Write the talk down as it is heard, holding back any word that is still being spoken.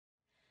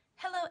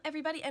Hello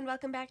everybody and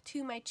welcome back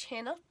to my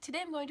channel. Today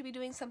I'm going to be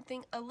doing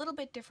something a little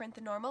bit different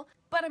than normal,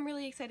 but I'm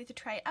really excited to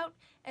try it out,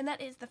 and that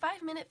is the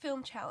 5-minute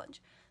film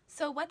challenge.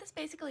 So what this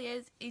basically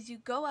is you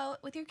go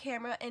out with your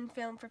camera and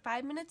film for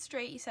 5 minutes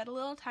straight. You set a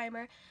little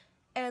timer,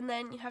 and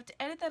then you have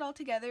to edit that all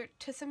together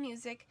to some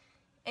music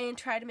and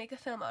try to make a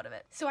film out of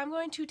it. So I'm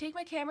going to take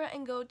my camera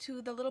and go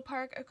to the little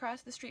park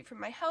across the street from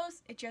my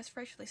house. It just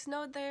freshly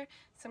snowed there,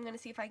 so I'm going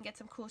to see if I can get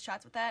some cool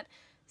shots with that.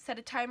 Set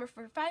a timer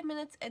for 5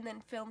 minutes and then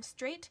film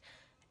straight.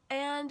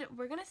 And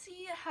we're gonna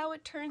see how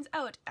it turns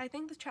out. I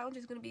think this challenge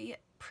is gonna be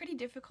pretty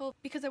difficult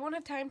because I won't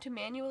have time to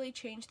manually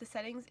change the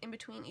settings in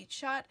between each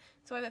shot,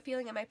 so I have a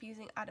feeling I might be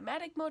using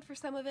automatic mode for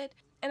some of it.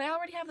 And I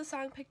already have the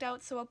song picked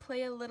out, so I'll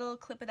play a little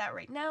clip of that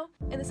right now.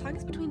 And the song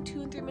is between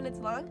 2 and 3 minutes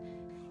long,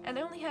 and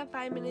I only have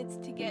 5 minutes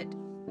to get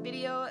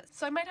video,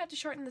 so I might have to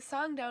shorten the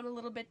song down a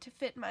little bit to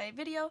fit my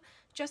video,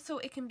 just so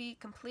it can be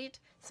complete.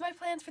 So my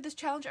plans for this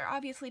challenge are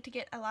obviously to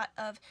get a lot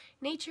of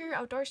nature,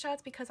 outdoor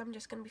shots, because I'm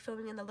just going to be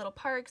filming in the little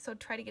park, so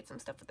try to get some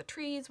stuff with the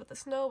trees, with the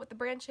snow, with the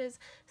branches,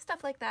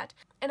 stuff like that.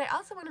 And I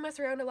also want to mess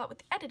around a lot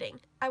with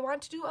editing. I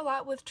want to do a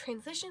lot with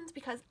transitions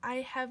because I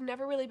have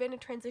never really been a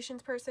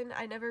transitions person.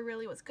 I never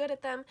really was good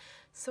at them,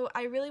 so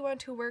I really want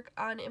to work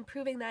on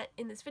improving that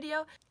in this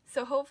video.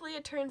 So hopefully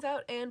it turns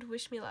out, and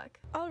wish me luck.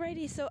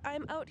 Alrighty, so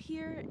I'm out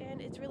here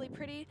and it's really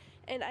pretty,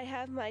 and I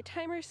have my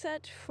timer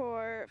set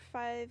for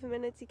 5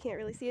 minutes. You can't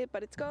really see it,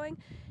 but it's going,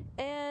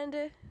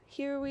 and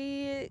here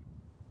we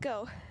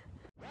go.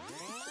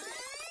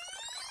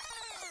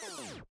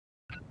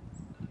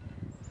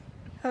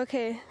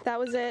 Okay, that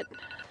was it.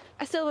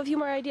 I still have a few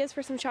more ideas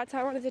for some shots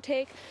I wanted to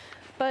take,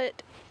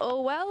 but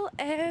oh well,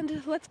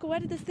 and let's go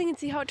edit this thing and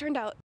see how it turned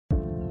out.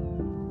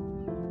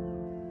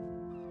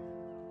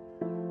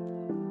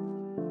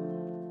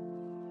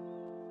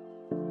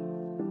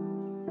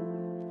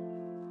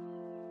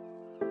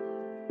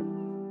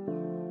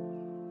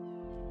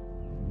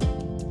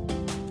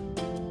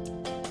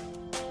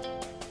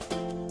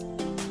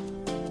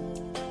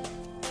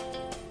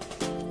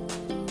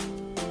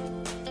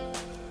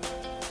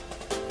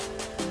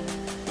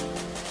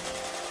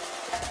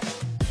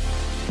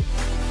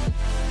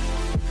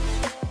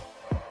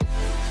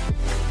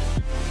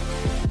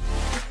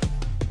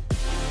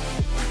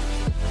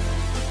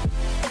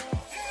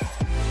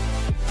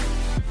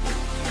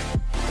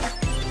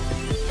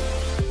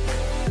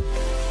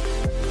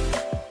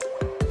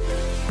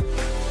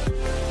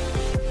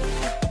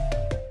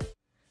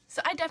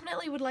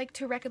 Definitely would like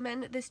to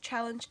recommend this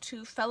challenge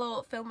to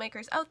fellow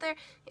filmmakers out there.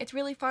 It's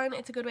really fun,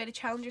 it's a good way to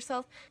challenge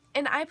yourself,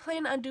 and I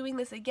plan on doing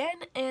this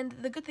again. And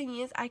the good thing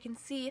is I can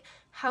see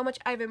how much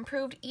I've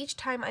improved each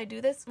time I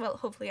do this. Well,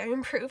 hopefully I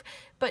improve,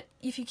 but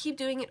if you keep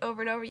doing it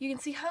over and over, you can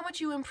see how much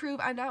you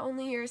improve on not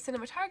only your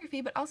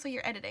cinematography but also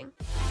your editing.